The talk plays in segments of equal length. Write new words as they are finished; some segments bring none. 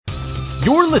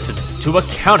You're listening to a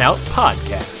Countout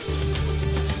Podcast.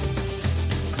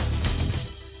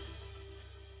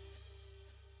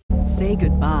 Say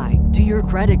goodbye to your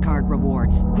credit card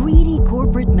rewards. Greedy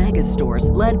corporate mega stores,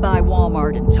 led by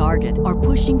Walmart and Target, are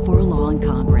pushing for a law in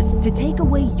Congress to take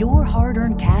away your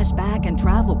hard-earned cash back and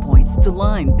travel points to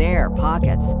line their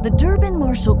pockets. The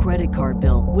Durbin-Marshall credit card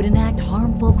bill would enact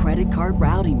harmful credit card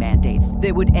routing mandates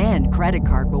that would end credit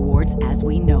card rewards as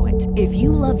we know it. If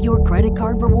you love your credit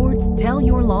card rewards, tell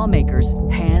your lawmakers,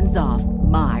 hands off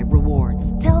my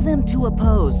rewards. Tell them to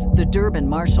oppose the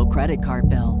Durbin-Marshall credit card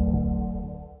bill.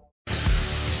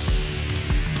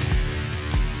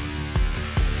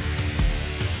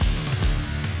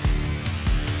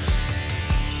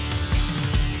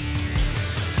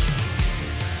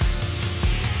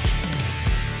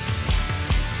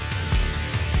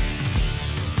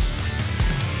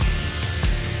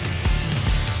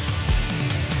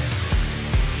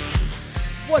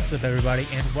 What's up, everybody,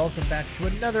 and welcome back to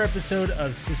another episode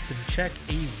of System Check,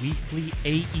 a weekly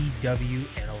AEW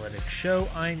analytics show.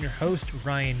 I'm your host,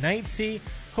 Ryan Knightsey.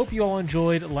 Hope you all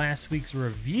enjoyed last week's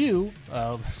review,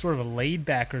 sort of a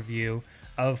laid-back review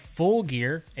of Full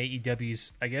Gear,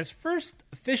 AEW's, I guess, first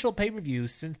official pay-per-view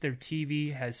since their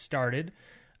TV has started.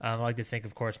 I'd like to thank,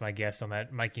 of course, my guest on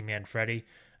that, Mikey Manfredi.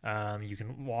 You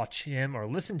can watch him or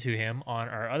listen to him on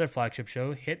our other flagship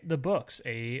show, Hit the Books,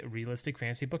 a realistic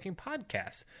fantasy booking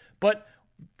podcast. But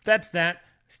that's that.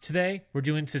 Today, we're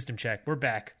doing System Check. We're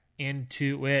back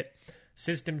into it.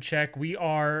 System Check. We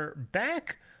are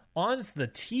back on the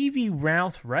TV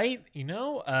route, right? You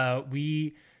know,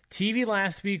 TV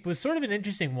last week was sort of an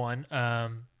interesting one.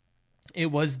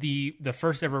 It was the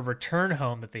first ever return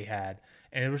home that they had.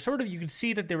 And it was sort of, you could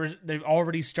see that they've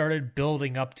already started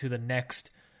building up to the next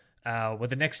what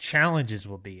the next challenges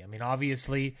will be. I mean,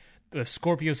 obviously,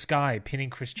 Scorpio Sky pinning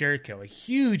Chris Jericho, a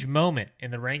huge moment in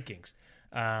the rankings.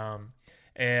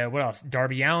 What else?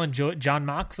 Darby Allin, John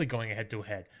Moxley going head to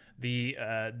head. The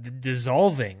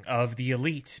dissolving of the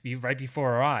Elite right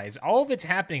before our eyes. All of it's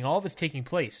happening. All of it's taking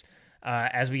place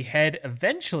as we head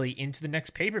eventually into the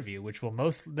next pay-per-view, which will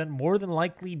more than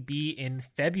likely be in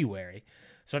February.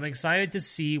 So I'm excited to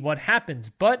see what happens.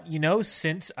 But, you know,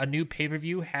 since a new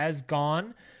pay-per-view has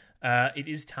gone, it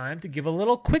is time to give a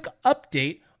little quick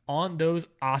update on those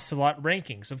Ocelot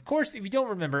rankings. Of course, if you don't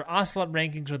remember, Ocelot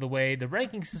rankings are the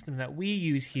ranking system that we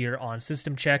use here on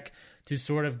System Check to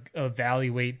sort of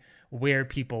evaluate where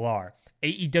people are.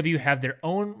 AEW have their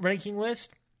own ranking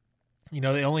list. You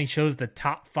know, it only shows the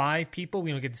top 5 people.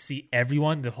 We don't get to see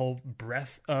everyone, the whole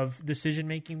breadth of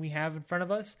decision-making we have in front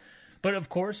of us. But of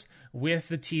course, with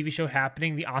the TV show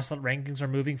happening, the Ocelot rankings are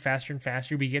moving faster and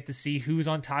faster. We get to see who's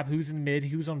on top, who's in mid,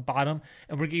 who's on bottom,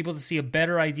 and we're able to see a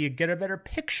better idea, get a better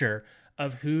picture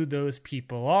of who those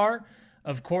people are.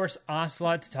 Of course,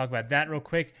 Ocelot, to talk about that real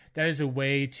quick, that is a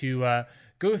way to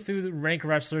go through the rank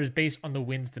wrestlers based on the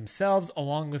wins themselves,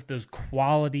 along with those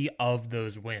quality of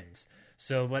those wins.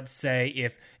 So let's say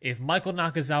if Michael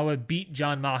Nakazawa beat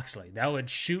John Moxley, that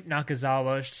would shoot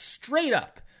Nakazawa straight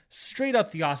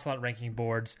up the Ocelot ranking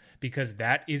boards, because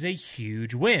that is a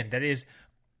huge win.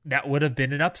 That would have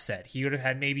been an upset. He would have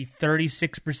had maybe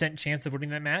 36% chance of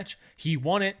winning that match. He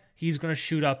won it. He's going to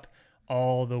shoot up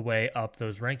all the way up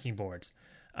those ranking boards.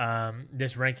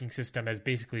 This ranking system is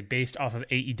basically based off of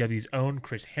AEW's own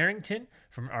Chris Harrington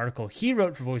from an article he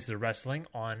wrote for Voices of Wrestling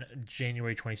on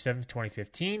January 27th,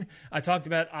 2015. I talked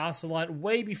about Ocelot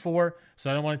way before,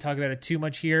 so I don't want to talk about it too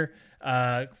much here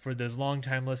for those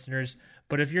longtime listeners.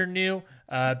 But if you're new,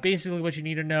 basically what you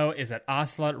need to know is that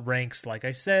Ocelot ranks, like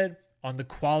I said, on the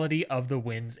quality of the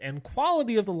wins and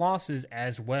quality of the losses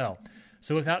as well.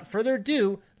 So without further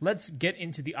ado, let's get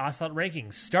into the Ocelot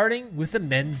rankings, starting with the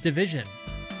men's division.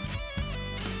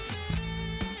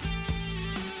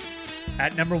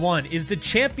 At number 1 is the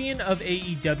champion of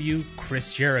AEW,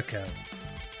 Chris Jericho.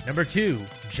 Number 2,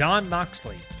 John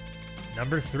Moxley.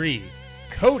 Number 3,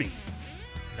 Cody.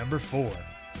 Number 4,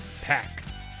 Pac.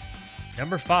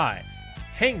 Number 5,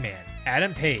 Hangman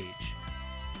Adam Page.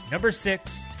 Number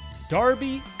 6,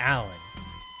 Darby Allin.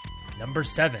 Number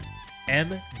 7,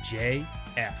 MJF.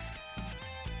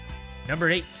 Number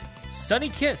 8, Sonny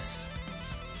Kiss.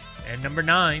 And number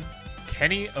 9,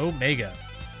 Kenny Omega.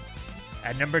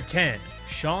 At number 10,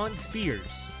 Shawn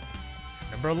Spears.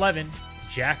 Number 11,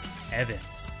 Jack Evans.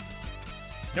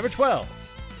 Number 12,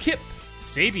 Kip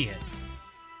Sabian.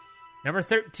 Number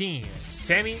 13,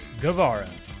 Sammy Guevara.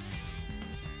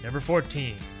 Number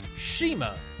 14,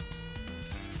 Shima.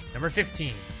 Number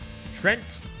 15,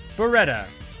 Trent Beretta.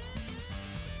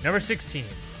 Number 16,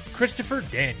 Christopher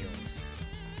Daniels.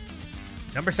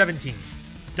 Number 17,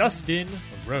 Dustin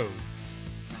Rhodes.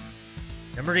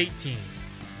 Number 18,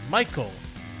 Michael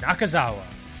Nakazawa.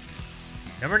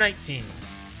 Number 19,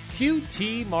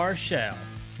 QT Marshall.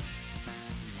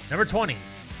 Number 20,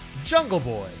 Jungle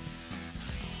Boy.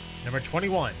 Number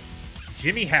 21,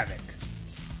 Jimmy Havoc.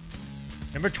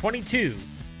 Number 22,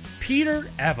 Peter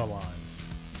Avalon.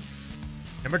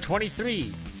 Number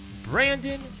 23,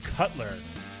 Brandon Cutler.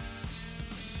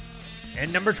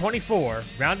 And number 24,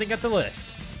 rounding out the list,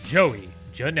 Joey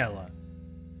Janela.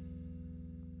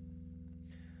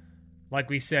 Like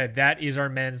we said, that is our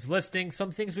men's listing.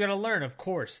 Some things we got to learn, of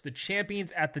course. The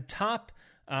champions at the top.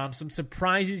 Some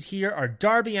surprises here are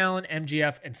Darby Allin,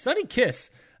 MJF, and Sonny Kiss.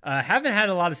 Haven't had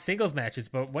a lot of singles matches,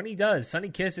 but when he does, Sonny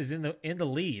Kiss is in the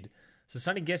lead. So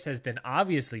Sonny Kiss has been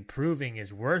obviously proving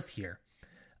his worth here.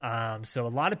 So a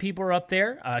lot of people are up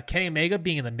there. Kenny Omega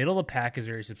being in the middle of the pack is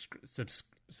very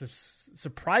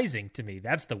surprising to me.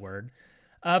 That's the word.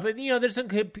 But, there's a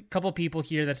couple people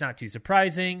here that's not too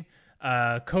surprising.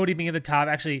 Cody being at the top.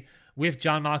 Actually, with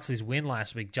Jon Moxley's win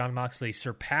last week, Jon Moxley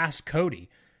surpassed Cody.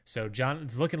 So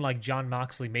it's looking like Jon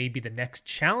Moxley may be the next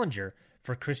challenger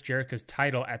for Chris Jericho's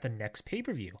title at the next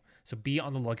pay-per-view. So be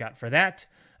on the lookout for that.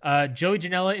 Joey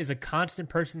Janela is a constant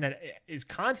person that is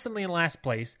constantly in last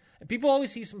place. And people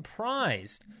always seem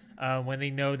surprised when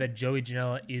they know that Joey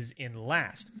Janela is in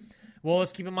last. Well,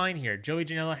 let's keep in mind here, Joey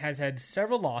Janela has had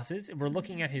several losses. If we're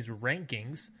looking at his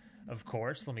rankings, of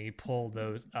course, let me pull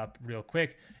those up real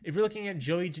quick. If you're looking at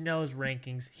Joey Janela's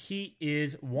rankings, he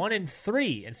is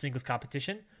 1-3 in singles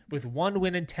competition with 1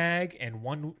 win in tag and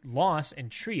 1 loss in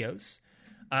trios.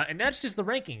 And that's just the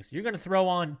rankings. You're going to throw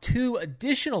on 2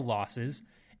 additional losses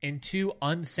in 2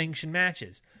 unsanctioned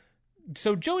matches.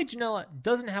 So Joey Janela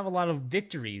doesn't have a lot of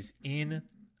victories in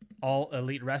All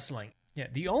Elite Wrestling. Yeah,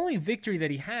 the only victory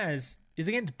that he has is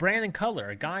against Brandon Cutler,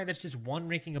 a guy that's just 1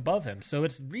 ranking above him. So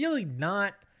it's really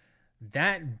not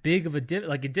that big of a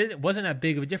it wasn't that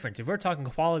big of a difference. If we're talking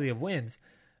quality of wins,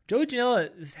 Joey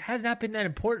Janela has not been that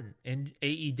important in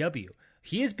AEW.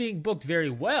 He is being booked very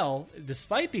well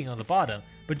despite being on the bottom,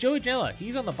 but Joey Janela,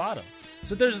 he's on the bottom.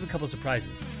 So there's a couple of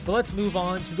surprises. But let's move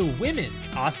on to the women's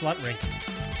Ocelot rankings.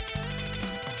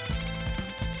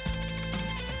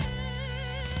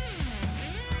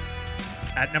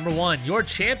 At number 1, your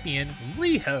champion,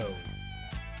 Riho.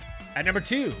 At number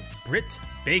 2, Britt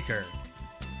Baker.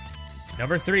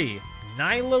 Number 3,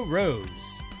 Nyla Rose.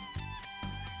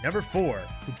 Number 4,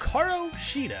 Hikaru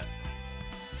Shida.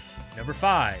 Number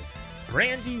 5,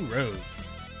 Brandy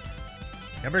Rhodes.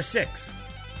 Number 6,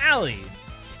 Allie.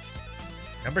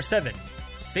 Number 7,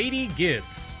 Sadie Gibbs.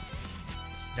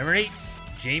 Number 8,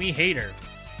 Jamie Hayter.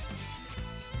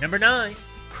 Number 9,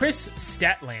 Chris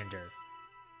Statlander.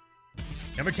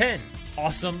 Number 10,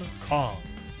 Awesome Kong.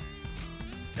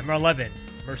 Number 11,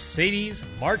 Mercedes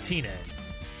Martinez.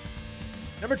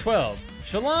 Number 12,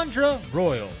 Shalandra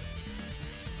Royal.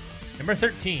 Number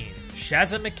 13,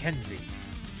 Shazza McKenzie.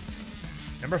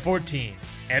 Number 14,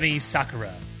 Emi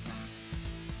Sakura.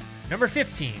 Number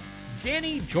 15,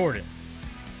 Danny Jordan.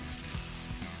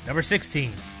 Number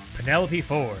 16, Penelope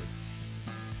Ford.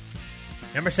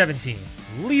 Number 17,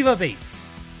 Leva Bates.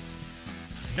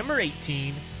 Number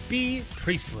 18, B.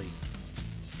 Priestley.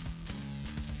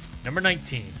 Number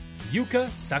 19, Yuka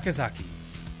Sakazaki.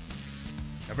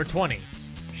 Number 20,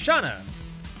 Shauna.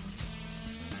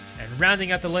 And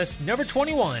rounding out the list, number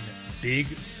 21, Big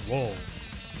Swole.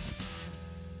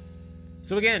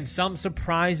 So again, some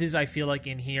surprises I feel like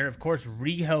in here. Of course,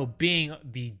 Riho being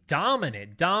the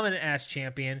dominant ass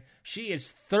champion. She is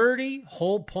 30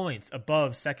 whole points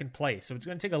above second place. So it's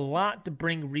going to take a lot to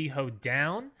bring Riho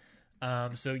down.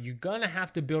 So you're going to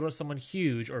have to build up someone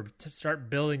huge or start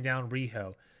building down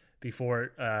Riho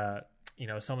before,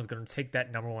 someone's going to take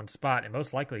that number 1 spot and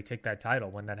most likely take that title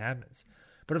when that happens.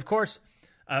 But of course,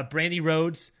 Brandy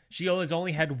Rhodes, she has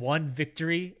only had 1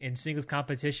 victory in singles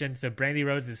competition, so Brandy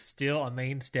Rhodes is still a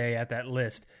mainstay at that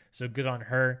list, so good on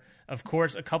her. Of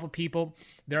course, there are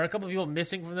a couple people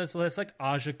missing from this list, like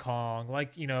Aja Kong,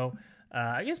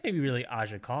 I guess maybe really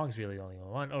Aja Kong's really the only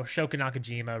one. Oh, Shoka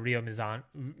Nakajima, Ryo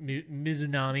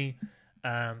Mizunami.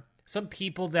 Some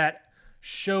people that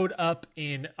showed up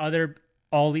in other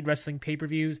All Elite Wrestling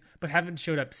pay-per-views, but haven't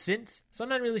showed up since. So I'm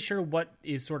not really sure what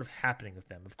is sort of happening with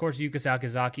them. Of course, Yuka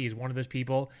Sakazaki is one of those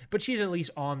people, but she's at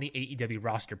least on the AEW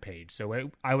roster page. So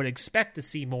I would expect to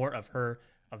see more of her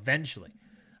eventually.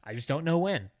 I just don't know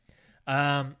when.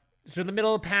 So the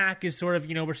middle of the pack is sort of,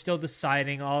 we're still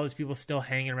deciding. All those people still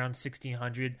hanging around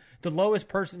 1,600. The lowest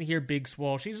person here, Big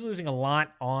Swole, she's losing a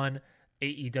lot on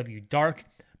AEW Dark,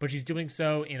 but she's doing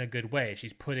so in a good way.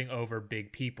 She's putting over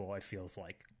big people, it feels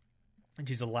like. And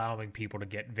she's allowing people to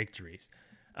get victories.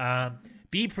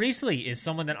 Bea Priestley is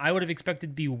someone that I would have expected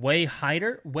to be way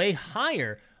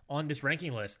higher on this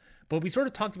ranking list. But we sort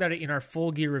of talked about it in our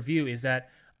Full Gear review, is that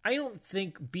I don't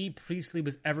think Bea Priestley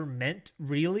was ever meant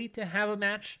really to have a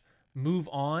match move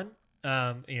on,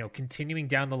 continuing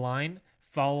down the line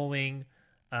following,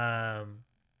 Fight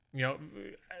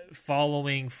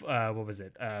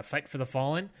for the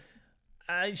Fallen.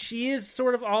 She is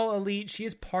sort of all elite. She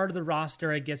is part of the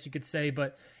roster, I guess you could say,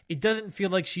 but it doesn't feel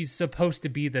like she's supposed to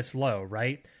be this low,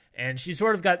 right? And she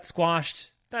sort of got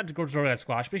squashed,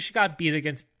 but she got beat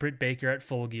against Britt Baker at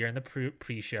Full Gear in the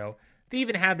pre-show. They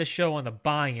even had the show on the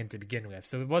buy-in to begin with,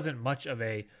 so it wasn't much of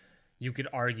a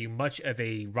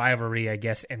rivalry, I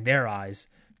guess, in their eyes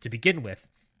to begin with.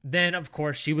 Then, of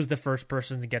course, she was the first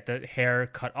person to get the hair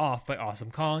cut off by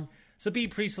Awesome Kong. So Bea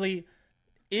Priestley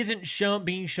isn't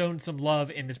being shown some love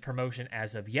in this promotion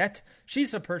as of yet.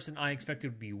 She's a person I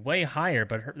expected would be way higher,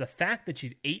 but the fact that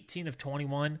she's 18 of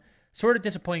 21, sort of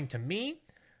disappointing to me.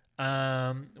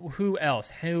 Who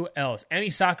else?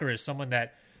 Emi Sakura is someone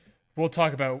that we'll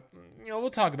talk about,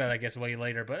 I guess, way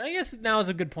later, but I guess now is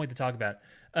a good point to talk about.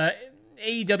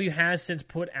 AEW has since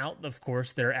put out, of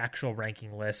course, their actual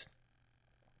ranking list,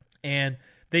 and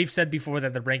they've said before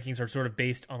that the rankings are sort of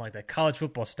based on like the college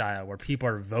football style where people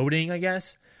are voting, I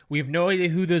guess. We have no idea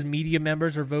who those media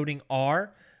members are voting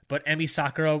are, but Emi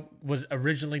Sakura was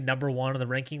originally number 1 on the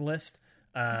ranking list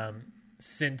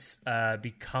since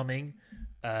becoming...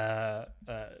 I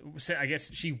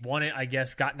guess she won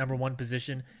it, got number 1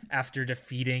 position after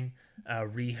defeating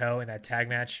Riho in that tag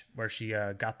match where she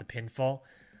got the pinfall.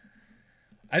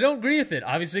 I don't agree with it.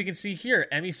 Obviously, you can see here,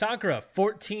 Emi Sakura,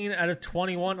 14 out of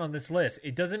 21 on this list.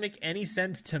 It doesn't make any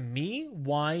sense to me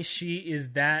why she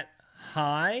is that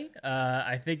high.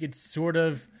 I think it's sort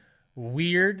of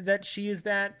weird that she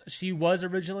was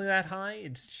originally that high.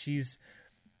 She's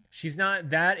not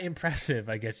that impressive,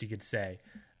 I guess you could say.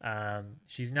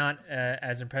 She's not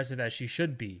as impressive as she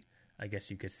should be, I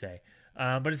guess you could say.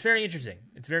 But it's very interesting.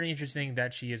 It's very interesting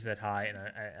that she is that high, and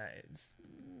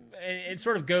it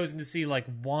sort of goes into see like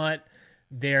what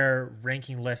their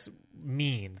ranking list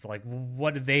means. Like,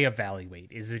 what do they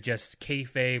evaluate? Is it just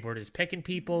kayfabe, or is it picking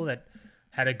people that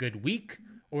had a good week,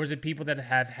 or is it people that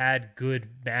have had good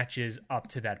matches up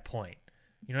to that point?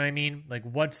 You know what I mean? Like,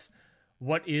 what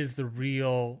is the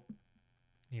real,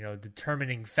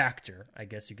 determining factor, I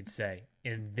guess you could say,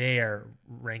 in their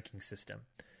ranking system?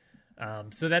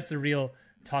 So that's the real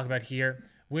talk about here.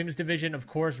 Women's division, of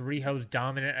course, Riho's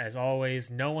dominant as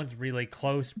always. No one's really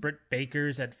close. Britt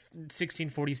Baker's at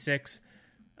 1646,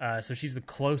 so she's the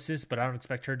closest, but I don't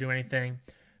expect her to do anything.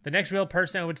 The next real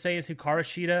person I would say is Hikaru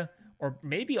Shida, or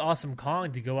maybe Awesome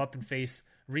Kong to go up and face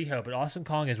Riho, but Awesome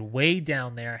Kong is way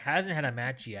down there, hasn't had a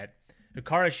match yet.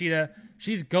 Hikaru Shida,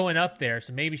 she's going up there,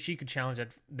 so maybe she could challenge at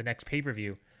the next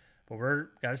pay-per-view. But we're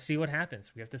got to see what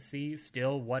happens. We have to see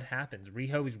still what happens.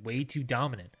 Riho is way too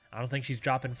dominant. I don't think she's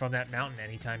dropping from that mountain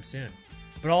anytime soon.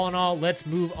 But all in all, let's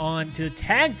move on to the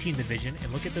tag team division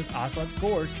and look at those Ocelot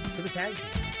scores for the tag teams.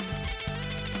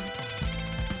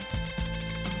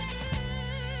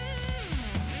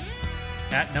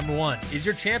 At number 1 is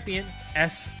your champion,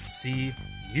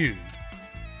 SCU.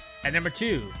 At number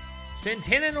 2,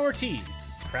 Santana and Ortiz,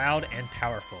 proud and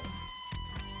powerful.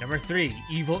 Number 3,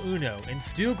 Evil Uno and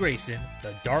Stu Grayson,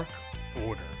 the Dark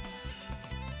Order.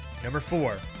 Number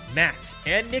 4, Matt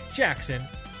and Nick Jackson,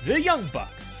 the Young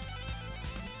Bucks.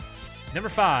 Number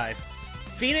 5,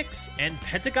 Phoenix and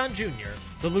Pentagon Jr.,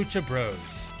 the Lucha Bros.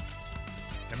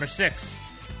 Number 6,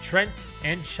 Trent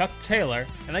and Chuck Taylor,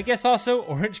 and I guess also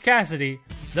Orange Cassidy,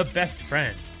 the Best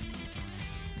Friends.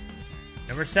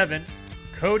 Number 7,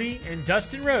 Cody and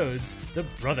Dustin Rhodes, the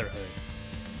Brotherhood.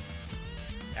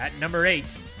 At number 8,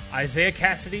 Isaiah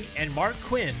Cassidy and Mark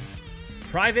Quinn,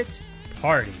 Private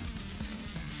Party.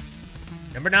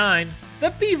 Number 9,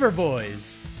 the Beaver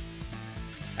Boys.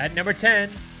 At number 10,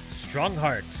 Strong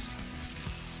Hearts.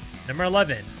 Number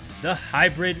 11, the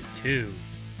Hybrid 2.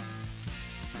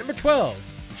 Number 12,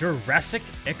 Jurassic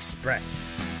Express.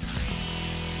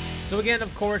 So again,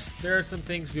 of course, there are some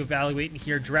things to evaluate in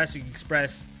here. Jurassic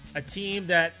Express, a team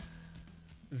that,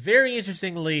 very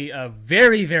interestingly,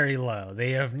 very, very low.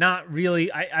 They have not really...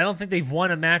 I don't think they've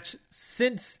won a match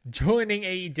since joining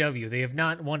AEW. They have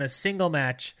not won a single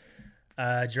match,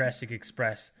 Jurassic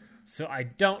Express. So I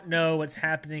don't know what's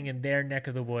happening in their neck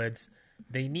of the woods.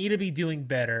 They need to be doing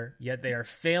better, yet they are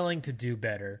failing to do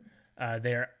better.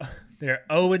 They're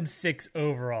 0-6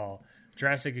 overall.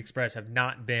 Jurassic Express have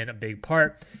not been a big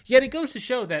part. Yet it goes to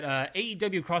show that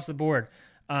AEW across the board,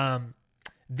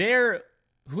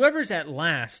 whoever's at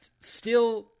last,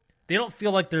 still, they don't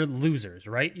feel like they're losers,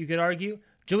 right? You could argue.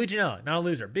 Joey Janela, not a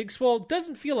loser. Big Swole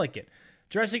doesn't feel like it.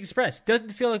 Jurassic Express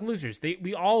doesn't feel like losers.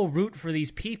 We all root for these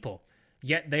people,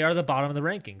 yet they are the bottom of the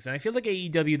rankings. And I feel like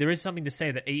AEW, there is something to say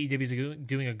that AEW is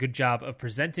doing a good job of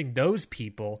presenting those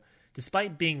people,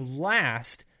 despite being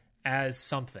last, as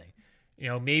something.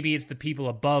 Maybe it's the people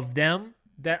above them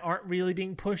that aren't really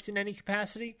being pushed in any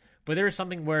capacity, but there is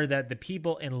something where that the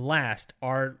people in last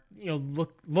are,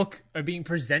 are being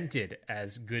presented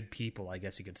as good people, I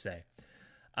guess you could say.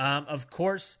 Of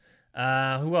course,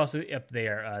 who else up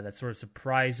there that's sort of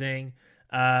surprising?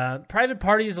 Private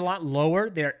Party is a lot lower.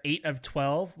 They're 8 of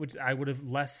 12, which I would have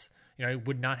I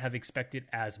would not have expected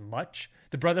as much.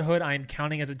 The Brotherhood I am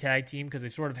counting as a tag team because they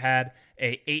sort of had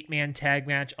a 8-man tag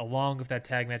match along with that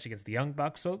tag match against the Young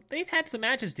Bucks. So they've had some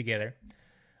matches together.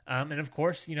 And of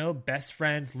course, Best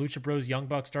Friends, Lucha Bros, Young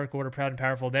Bucks, Dark Order, Proud and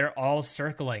Powerful, they're all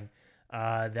circling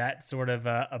that sort of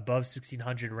above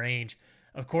 1,600 range.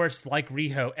 Of course, like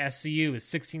Riho, SCU is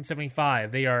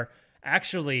 1,675. They are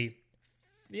actually,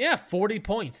 40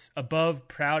 points above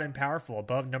Proud and Powerful,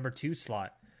 above number 2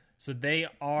 slot. So there's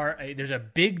a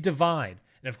big divide.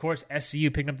 And of course,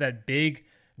 SCU picking up that big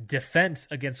defense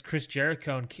against Chris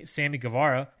Jericho and Sammy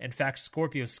Guevara. In fact,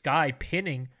 Scorpio Sky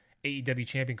pinning AEW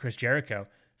champion Chris Jericho.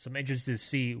 So I'm interested to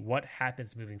see what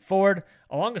happens moving forward.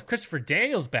 Along with Christopher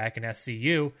Daniels back in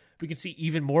SCU, we can see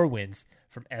even more wins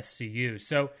from SCU.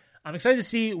 So I'm excited to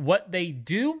see what they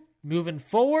do moving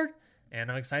forward,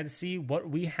 and I'm excited to see what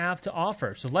we have to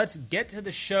offer. So let's get to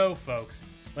the show, folks.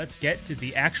 Let's get to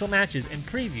the actual matches and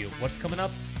preview what's coming up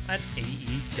at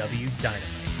AEW Dynamite.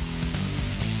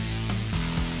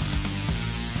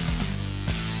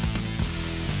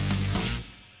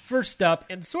 First up,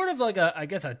 and sort of like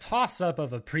a toss-up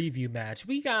of a preview match,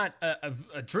 we got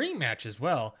a dream match as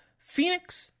well.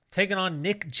 Phoenix taking on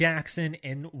Nick Jackson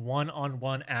in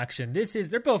one-on-one action.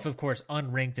 They're both, of course,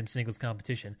 unranked in singles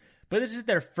competition, but this is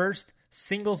their first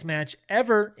singles match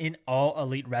ever in All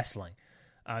Elite Wrestling.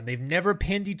 They've never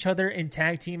pinned each other in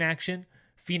tag team action.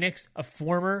 Phoenix, a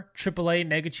former AAA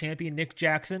mega champion, Nick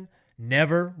Jackson,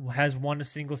 never has won a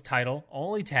singles title,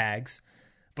 only tags.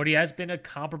 But he has been a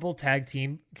comparable tag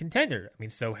team contender.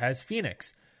 So has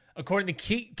Phoenix. According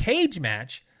to Cage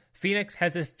Match, Phoenix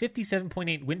has a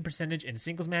 57.8 win percentage in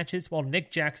singles matches, while Nick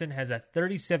Jackson has a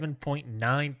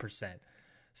 37.9%.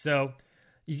 So,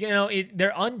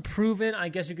 they're unproven, I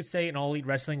guess you could say, in All Elite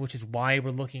Wrestling, which is why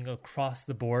we're looking across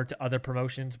the board to other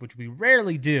promotions, which we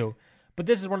rarely do. But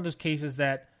this is one of those cases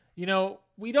that, we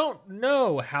don't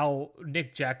know how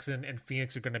Nick Jackson and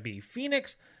Phoenix are going to be.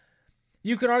 Phoenix,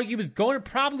 you could argue, is going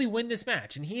to probably win this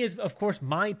match, and he is, of course,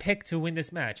 my pick to win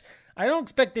this match. I don't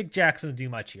expect Nick Jackson to do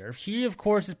much here. He, of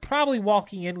course, is probably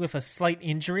walking in with a slight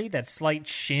injury, that slight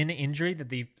shin injury that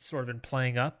they've sort of been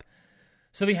playing up.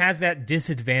 So he has that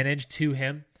disadvantage to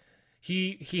him.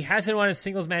 He hasn't won a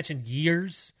singles match in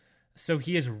years, so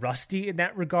he is rusty in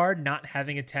that regard, not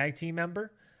having a tag team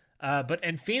member. But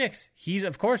Phoenix, he's,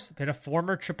 of course, been a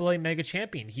former AAA mega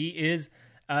champion. He is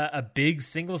a big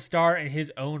single star in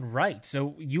his own right.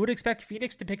 So you would expect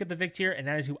Phoenix to pick up the victory here, and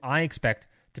that is who I expect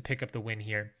to pick up the win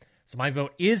here. So my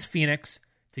vote is Phoenix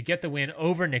to get the win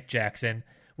over Nick Jackson.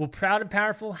 Will Proud and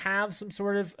Powerful have some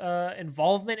sort of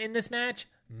involvement in this match?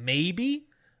 Maybe.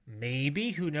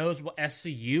 Who knows? Will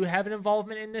SCU have an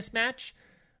involvement in this match?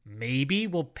 Maybe.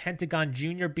 Will Pentagon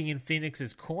Jr. be in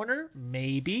Phoenix's corner?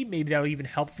 Maybe that'll even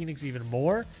help Phoenix even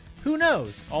more. Who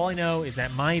knows? All I know is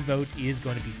that my vote is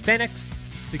going to be Phoenix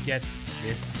to get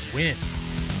this win.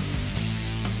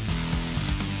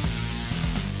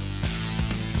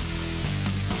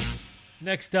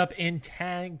 Next up in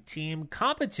tag team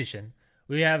competition,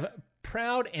 we have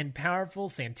Proud and Powerful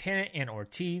Santana and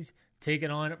Ortiz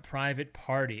taking on Private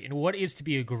Party in what is to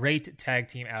be a great tag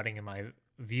team outing in my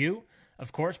view.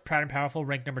 Of course, Proud and Powerful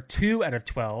ranked number 2 out of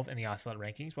 12 in the Ocelot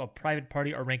rankings, while Private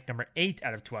Party are ranked number 8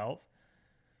 out of 12.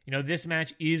 This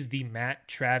match is the Matt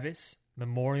Travis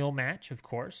Memorial match, of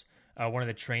course. One of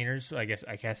the trainers, I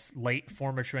guess, late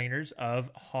former trainers of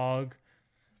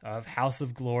House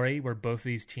of Glory, where both of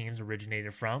these teams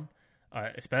originated from,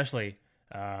 especially,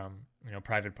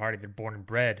 Private Party. They're born and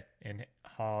bred in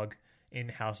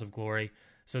House of Glory.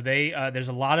 So there's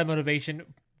a lot of motivation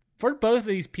for both of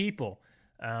these people,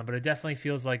 but it definitely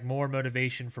feels like more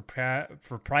motivation for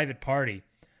Private Party.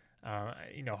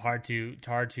 Hard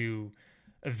to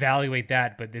evaluate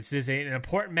that, but this is an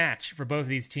important match for both of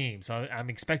these teams. So I'm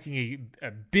expecting a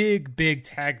big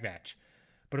tag match.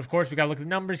 But of course, we got to look at the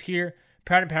numbers here.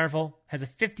 Proud and Powerful has a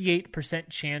 58%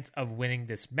 chance of winning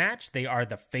this match. They are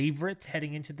the favorite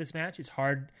heading into this match. It's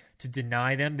hard to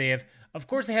deny them. They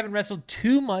haven't wrestled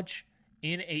too much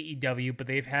in AEW, but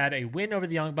they've had a win over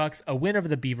the Young Bucks, a win over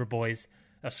the Beaver Boys.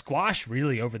 a squash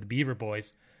really over the Beaver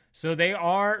Boys. So they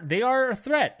are a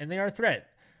threat, and they are a threat.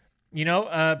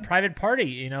 Private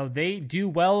Party, they do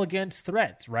well against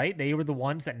threats, right? They were the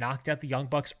ones that knocked out the Young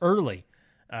Bucks early.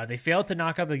 They failed to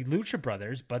knock out the Lucha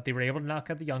Brothers, but they were able to knock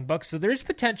out the Young Bucks. So there's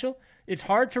potential. It's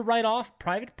hard to write off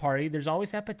Private Party. There's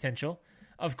always that potential.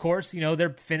 Of course, their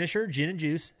finisher, Gin and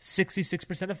Juice,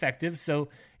 66% effective. So,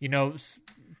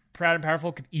 Proud and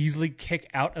Powerful could easily kick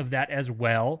out of that as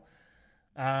well.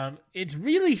 It's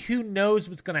really who knows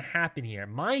what's going to happen here.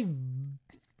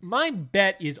 My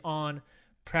bet is on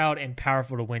Proud and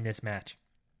Powerful to win this match.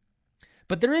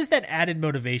 But there is that added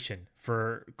motivation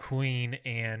for Queen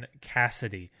and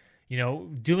Cassidy.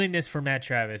 Doing this for Matt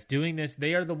Travis, doing this,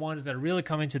 they are the ones that are really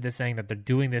coming to this saying that they're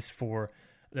doing this for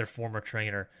their former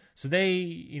trainer. So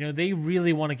they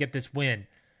really want to get this win.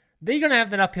 They're going to have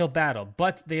that uphill battle,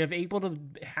 but they have able to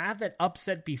have that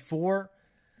upset before.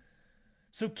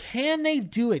 So can they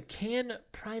do it? Can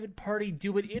Private Party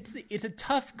do it? It's a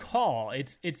tough call.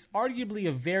 It's arguably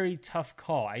a very tough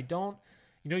call. You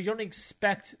don't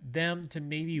expect them to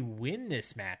maybe win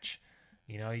this match,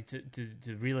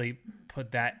 to really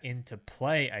put that into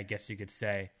play, I guess you could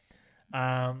say.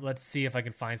 Let's see if I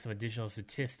can find some additional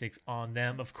statistics on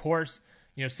them. Of course,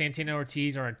 Santana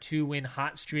Ortiz are on a 2-win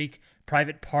hot streak.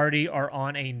 Private Party are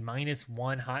on a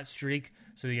 -1 hot streak.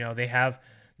 So, they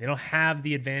don't have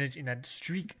the advantage in that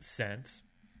streak sense.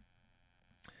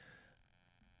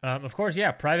 Of course,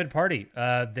 Private Party.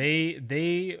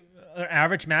 They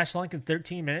average match length of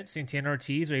 13 minutes. Santana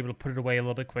Ortiz are able to put it away a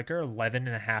little bit quicker, 11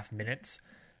 and a half minutes.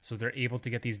 So they're able to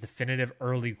get these definitive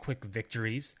early quick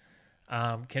victories.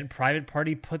 Can Private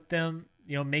Party put them,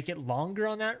 make it longer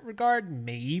on that regard?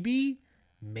 Maybe.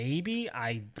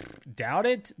 I doubt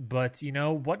it. But,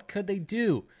 what could they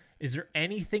do? Is there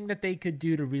anything that they could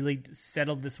do to really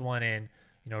settle this one in?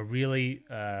 Really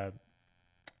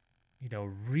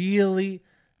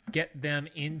get them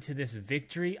into this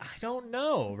victory? I don't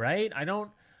know, right? I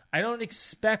don't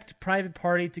expect Private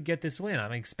Party to get this win.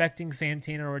 I'm expecting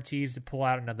Santana Ortiz to pull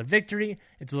out another victory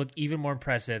and to look even more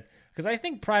impressive, because I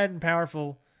think Pride and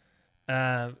Powerful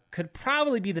could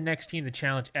probably be the next team to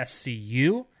challenge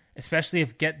SCU, especially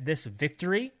if get this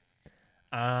victory.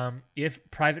 If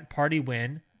Private Party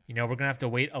win, we're going to have to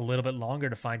wait a little bit longer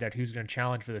to find out who's going to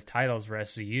challenge for the titles for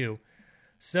SCU.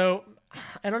 So,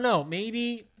 I don't know.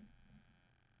 Maybe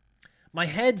my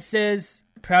head says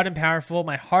Proud and Powerful.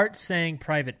 My heart's saying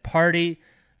Private Party.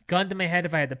 Gun to my head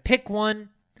if I had to pick one.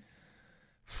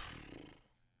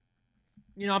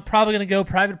 I'm probably going to go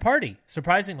Private Party,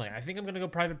 surprisingly. I think I'm going to go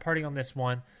Private Party on this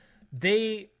one.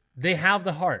 They have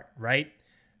the heart, right?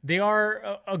 They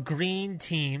are a green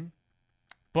team,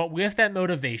 but with that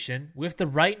motivation, with the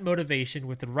right motivation,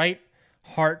 with the right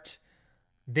heart,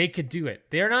 they could do it.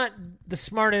 They're not the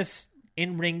smartest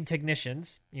in-ring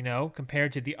technicians,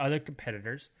 compared to the other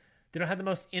competitors. They don't have the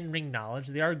most in-ring knowledge.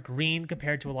 They are green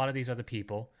compared to a lot of these other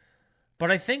people.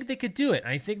 But I think they could do it.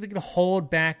 I think they could hold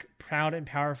back Proud and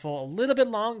Powerful a little bit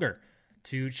longer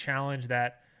to challenge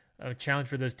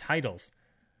for those titles.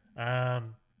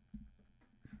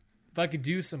 If I could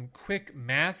do some quick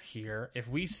math here, if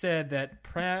we said that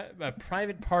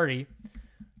Private Party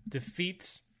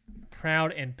defeats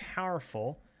Proud and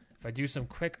Powerful, if I do some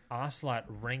quick Ocelot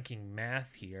ranking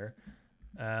math here,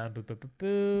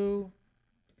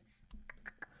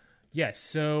 yes,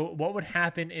 so what would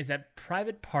happen is that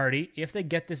Private Party, if they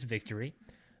get this victory,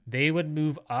 they would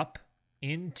move up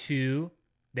into,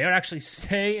 they would actually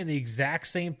stay in the exact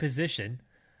same position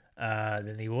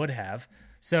than they would have.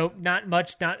 So not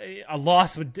a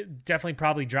loss would definitely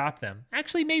probably drop them.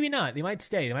 Actually, maybe not. They might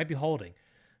stay. They might be holding.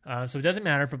 So it doesn't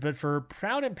matter. But for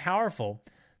Proud and Powerful,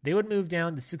 they would move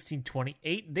down to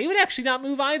 16-28. They would actually not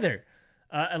move either.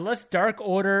 Unless Dark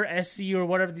Order, SCU, or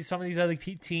whatever some of these other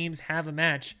teams have a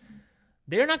match,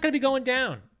 they're not going to be going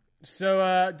down.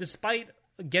 So despite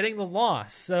getting the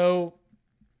loss. So,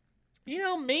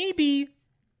 maybe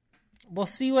we'll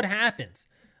see what happens.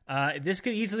 This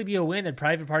could easily be a win that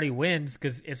Private Party wins,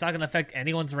 because it's not going to affect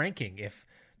anyone's ranking.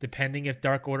 Depending if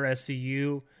Dark Order,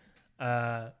 SCU,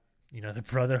 the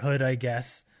Brotherhood, I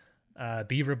guess,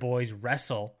 Beaver Boys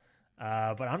wrestle.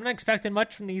 But I'm not expecting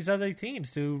much from these other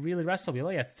teams to really wrestle. We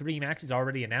only have 3 matches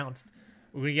already announced.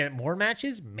 Will we get more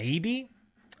matches? Maybe.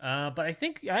 But I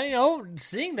think,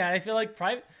 seeing that, I feel like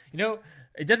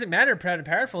it doesn't matter Proud and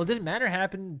Powerful. It doesn't matter what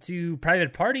happened to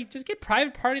Private Party. Just get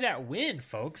Private Party that win,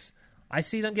 folks. I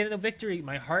see them getting a victory.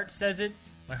 My heart says it.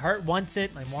 My heart wants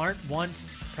it. My heart wants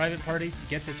Private Party to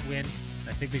get this win.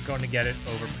 I think they're going to get it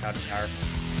over Proud and Powerful.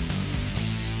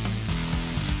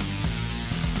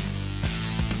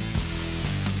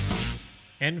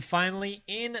 And finally,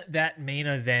 in that main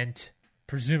event,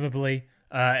 presumably.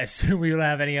 Assume we don't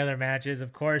have any other matches.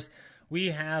 Of course, we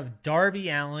have Darby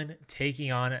Allin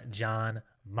taking on Jon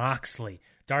Moxley.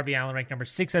 Darby Allin ranked number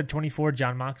 6 out of 24.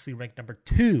 Jon Moxley ranked number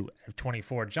 2 out of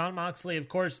 24. Jon Moxley, of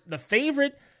course, the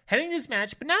favorite heading this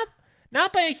match, but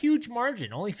not by a huge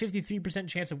margin. Only 53%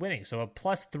 chance of winning, so a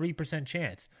plus 3%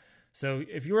 chance. So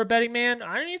if you're a betting man,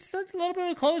 it's a little bit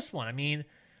of a close one. I mean,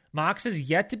 Mox is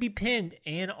yet to be pinned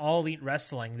in All Elite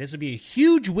Wrestling. This would be a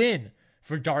huge win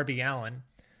for Darby Allin.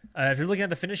 If you're looking at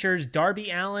the finishers,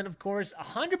 Darby Allin, of course,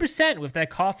 100% with that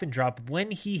coffin drop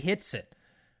when he hits it.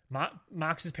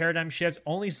 Mox's paradigm shift,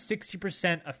 only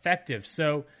 60% effective.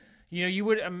 So, you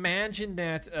would imagine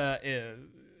that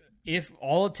if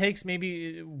all it takes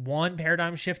maybe one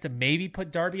paradigm shift to maybe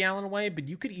put Darby Allin away, but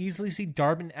you could easily see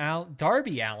Darby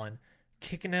Allin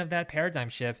kicking out of that paradigm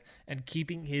shift and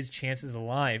keeping his chances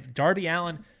alive. Darby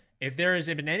Allin, if there has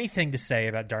been anything to say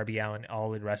about Darby Allin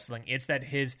All in Wrestling, it's that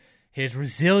his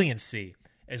resiliency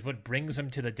is what brings him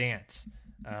to the dance.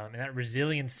 And that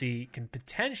resiliency can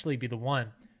potentially be the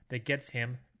one that gets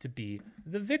him to be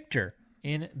the victor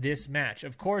in this match.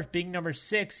 Of course, being number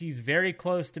 6, he's very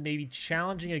close to maybe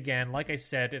challenging again. Like I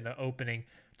said in the opening,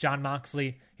 Jon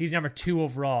Moxley, he's number 2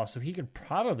 overall, so he can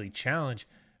probably challenge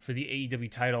for the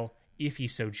AEW title if he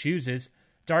so chooses.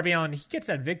 Darby Allin, he gets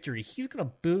that victory, he's going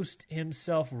to boost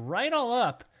himself right all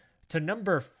up to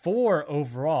number 4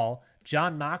 overall.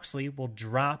 Jon Moxley will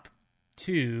drop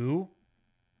to...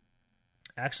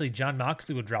 Actually, Jon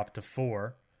Moxley will drop to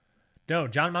 4. No,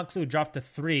 Jon Moxley would drop to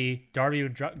 3, Darby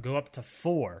would go up to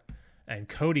 4, and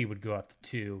Cody would go up to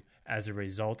 2 as a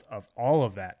result of all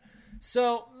of that.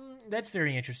 So that's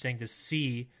very interesting to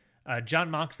see.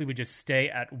 Jon Moxley would just stay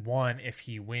at 1 if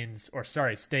he wins,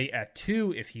 stay at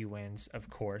 2 if he wins, of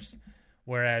course.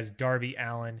 Whereas Darby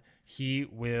Allin, he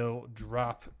will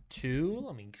drop to,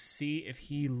 let me see, if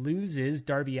he loses,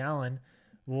 Darby Allin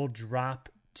will drop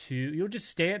to, you'll just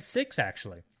stay at 6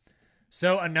 actually.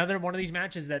 So another one of these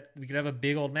matches that we could have a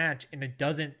big old match and it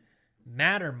doesn't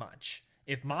matter much.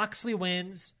 If Moxley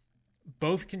wins,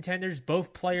 both contenders,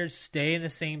 both players stay in the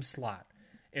same slot.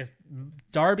 If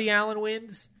Darby Allin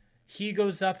wins, he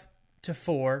goes up to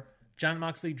 4. Jon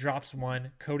Moxley drops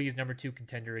 1. Cody is number 2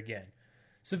 contender again.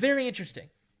 So very interesting.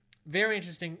 Very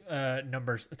interesting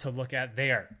numbers to look at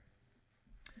there.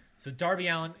 So Darby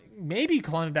Allin maybe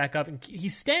climbing back up, and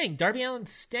he's staying. Darby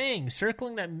Allin's staying,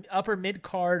 circling that upper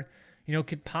mid-card,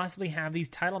 could possibly have these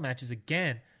title matches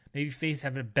again. Maybe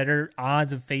have a better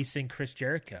odds of facing Chris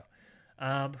Jericho.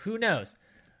 Who knows?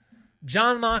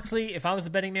 Jon Moxley, if I was a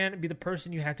betting man, would be the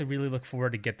person you have to really look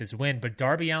forward to get this win. But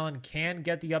Darby Allin can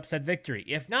get the upset victory.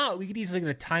 If not, we could easily get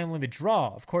a time limit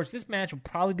draw. Of course, this match will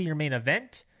probably be your main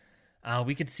event.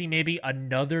 We could see maybe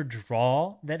another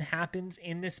draw that happens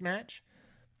in this match.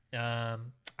 I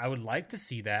would like to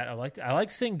see that. I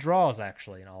like seeing draws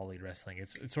actually in All Elite Wrestling.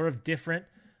 It's sort of different,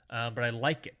 but I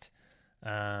like it,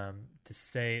 to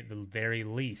say the very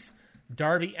least.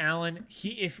 Darby Allin,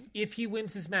 if he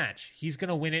wins this match, he's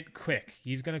gonna win it quick.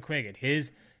 He's gonna quick it.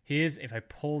 His. If I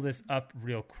pull this up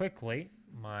real quickly,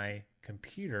 my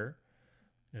computer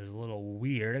is a little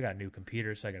weird. I got a new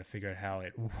computer, so I got to figure out how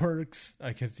it works,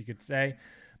 I guess you could say.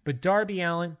 But Darby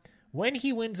Allin, when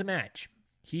he wins a match,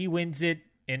 he wins it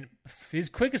in his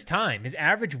quickest time. His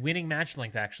average winning match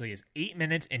length actually is 8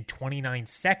 minutes and 29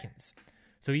 seconds.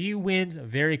 So he wins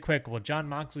very quick. Well, Jon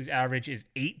Moxley's average is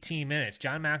 18 minutes.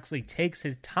 Jon Moxley takes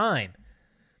his time.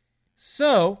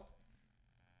 So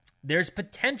there's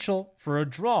potential for a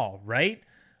draw, right?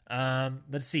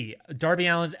 Let's see. Darby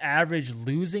Allin's average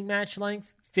losing match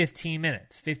length, 15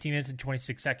 minutes. 15 minutes and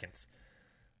 26 seconds.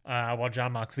 While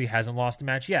Jon Moxley hasn't lost a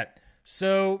match yet.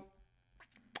 So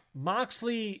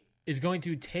Moxley is going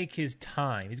to take his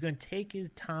time. He's going to take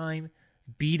his time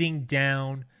beating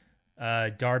down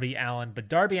Darby Allin. But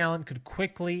Darby Allin could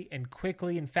quickly and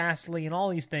fastly and all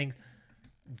these things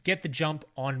get the jump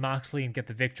on Moxley and get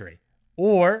the victory.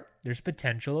 Or there's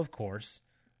potential, of course,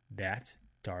 that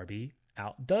Darby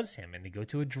outdoes him and they go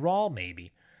to a draw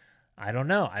maybe. I don't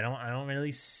know. I don't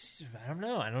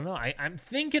know. I'm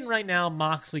thinking right now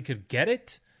Moxley could get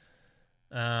it.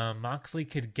 Moxley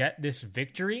could get this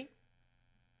victory.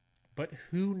 But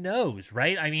who knows,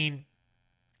 right? I mean,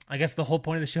 I guess the whole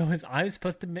point of the show is I'm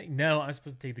supposed to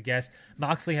take the guess.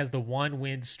 Moxley has the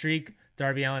 1-win streak.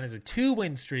 Darby Allin has a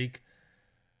 2-win streak.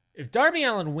 If Darby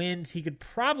Allin wins, he could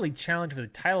probably challenge for the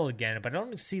title again, but I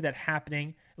don't see that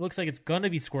happening. It looks like it's going to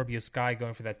be Scorpio Sky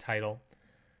going for that title.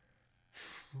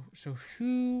 So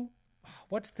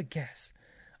what's the guess?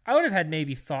 I would have had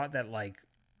maybe thought that like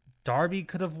Darby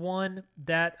could have won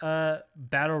that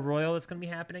Battle Royal that's going to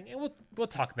be happening, and we'll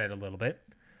talk about it a little bit.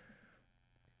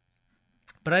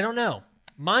 But I don't know.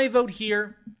 My vote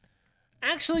here,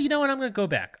 actually, you know what? I'm going to go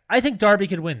back. I think Darby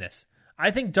could win this. I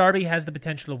think Darby has the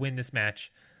potential to win this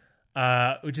match,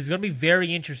 which is going to be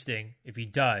very interesting if he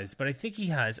does. But I think he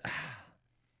has.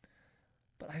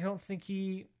 But I don't think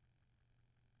he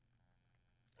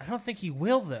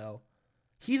will, though.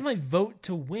 He's my vote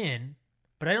to win,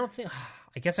 but I don't think.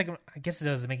 I guess it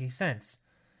doesn't make any sense.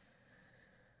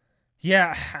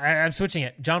 Yeah, I'm switching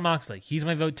it. Jon Moxley. He's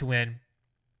my vote to win.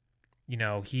 You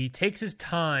know, he takes his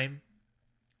time,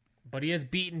 but he has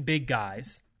beaten big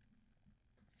guys.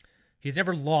 He's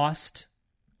never lost,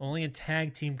 only in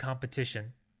tag team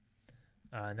competition.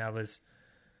 And that was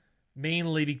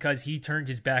mainly because he turned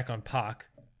his back on Pac.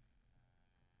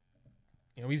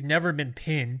 You know, he's never been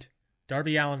pinned.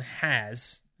 Darby Allin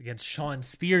has, against Shawn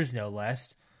Spears, no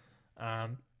less.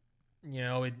 You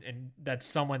know, and that's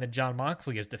someone that Jon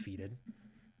Moxley has defeated.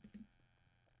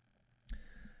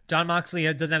 Jon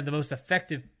Moxley doesn't have the most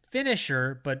effective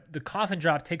finisher, but the coffin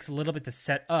drop takes a little bit to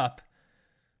set up.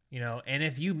 You know, and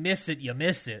if you miss it, you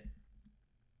miss it,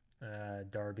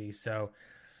 Darby. So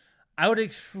I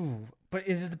would, but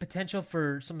is it the potential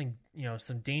for something, you know,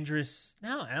 some dangerous?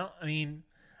 No, I don't. I mean,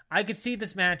 I could see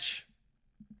this match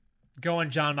going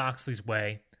Jon Moxley's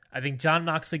way. I think Jon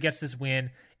Moxley gets this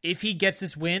win. If he gets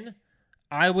this win,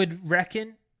 I would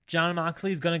reckon Jon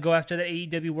Moxley is going to go after the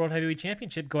AEW World Heavyweight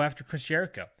Championship, go after Chris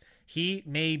Jericho. He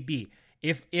may be.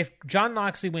 If Jon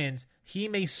Moxley wins, he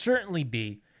may certainly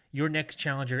be your next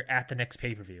challenger at the next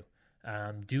pay-per-view.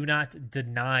 Do not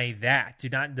deny that. Do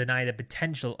not deny the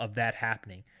potential of that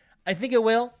happening. I think it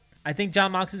will. I think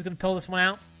Jon Moxley is going to pull this one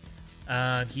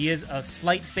out. He is a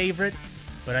slight favorite,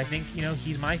 but I think, you know,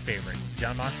 he's my favorite.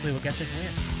 Jon Moxley will get this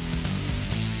win.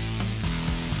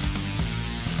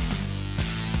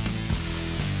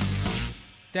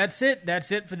 That's it.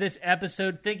 That's it for this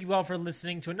episode. Thank you all for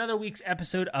listening to another week's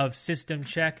episode of System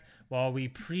Check while we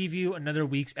preview another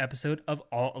week's episode of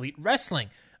All Elite Wrestling.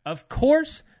 Of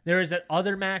course, there is that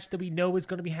other match that we know is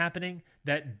going to be happening,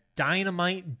 that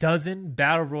Dynamite Dozen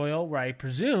Battle Royal, where I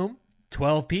presume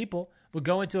 12 people will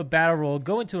go into a battle royal,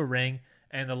 go into a ring,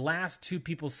 and the last 2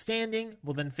 people standing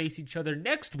will then face each other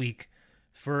next week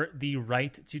for the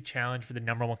right to challenge for the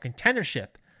number 1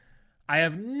 contendership. I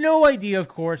have no idea, of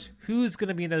course, who's going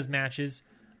to be in those matches.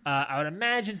 I would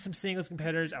imagine some singles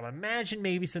competitors. I would imagine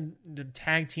maybe some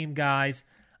tag team guys.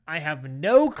 I have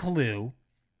no clue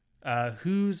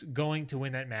who's going to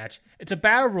win that match. It's a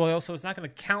battle royal, so it's not going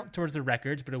to count towards the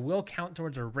records, but it will count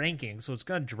towards the rankings, so it's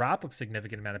going to drop a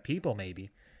significant amount of people, maybe.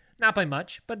 Not by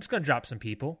much, but it's going to drop some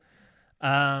people.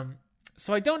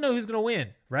 So I don't know who's going to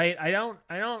win, right? I don't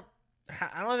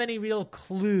have any real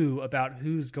clue about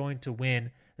who's going to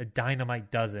win the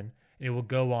Dynamite Dozen, and it will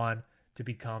go on to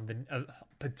become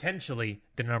potentially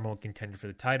the number 1 contender for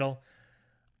the title.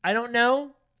 I don't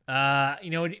know.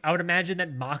 You know, I would imagine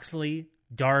that Moxley,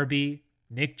 Darby,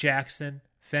 Nick Jackson,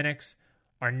 Fenix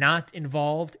are not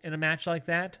involved in a match like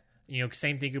that. You know,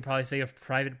 same thing you could probably say of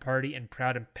Private Party and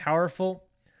Proud and Powerful.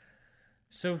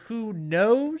 So who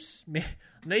knows?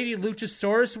 Maybe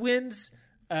Luchasaurus wins.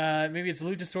 Maybe it's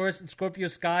Luchasaurus and Scorpio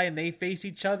Sky and they face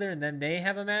each other and then they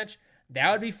have a match. That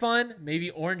would be fun. Maybe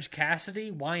Orange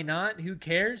Cassidy. Why not? Who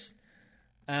cares?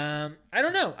 I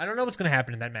don't know. I don't know what's going to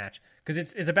happen in that match because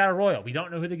it's a battle royal. We don't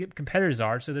know who the competitors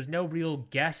are, so there's no real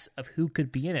guess of who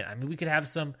could be in it. I mean, we could have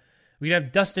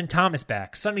Dustin Thomas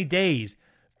back, Sunny Days,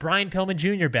 Brian Pillman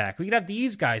Jr. back. We could have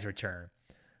these guys return.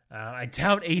 I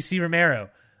doubt AC Romero,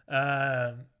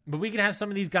 but we can have some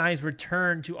of these guys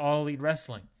return to All Elite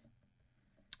Wrestling.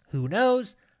 Who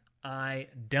knows? I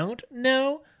don't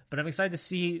know. But I'm excited to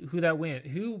see who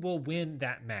will win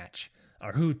that match,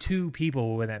 or who 2 people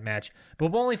will win that match.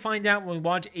 But we'll only find out when we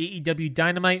watch AEW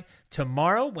Dynamite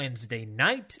tomorrow, Wednesday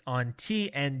night on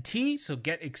TNT. So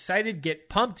get excited, get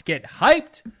pumped, get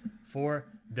hyped for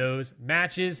those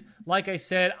matches. Like I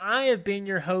said, I have been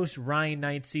your host, Ryan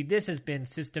Knightsey. This has been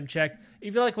System Check.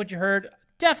 If you like what you heard,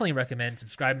 definitely recommend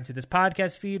subscribing to this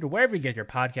podcast feed or wherever you get your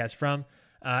podcast from.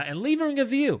 And leaving a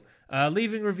review.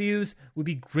 Leaving reviews would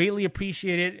be greatly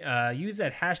appreciated. Use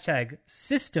that hashtag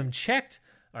 #SystemChecked,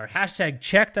 or hashtag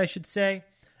checked, I should say.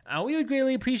 We would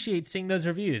greatly appreciate seeing those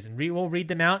reviews, and we'll read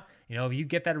them out. You know, if you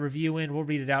get that review in, we'll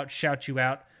read it out, shout you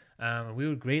out. We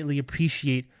would greatly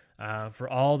appreciate for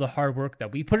all the hard work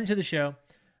that we put into the show.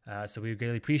 So we would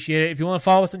greatly appreciate it. If you want to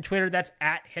follow us on Twitter, that's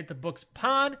at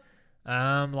HitTheBooksPod.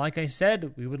 Like I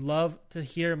said, we would love to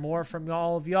hear more from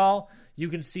all of y'all. You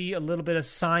can see a little bit of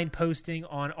sign posting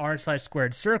on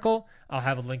r/squared circle. I'll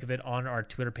have a link of it on our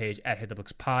Twitter page at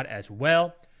HitTheBooksPod as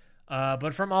well.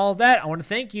 But from all of that, I want to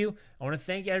thank you. I want to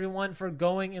thank everyone for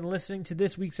going and listening to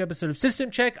this week's episode of System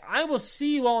Check. I will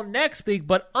see you all next week,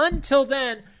 but until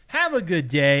then, have a good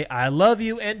day. I love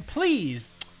you, and please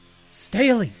stay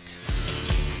elite.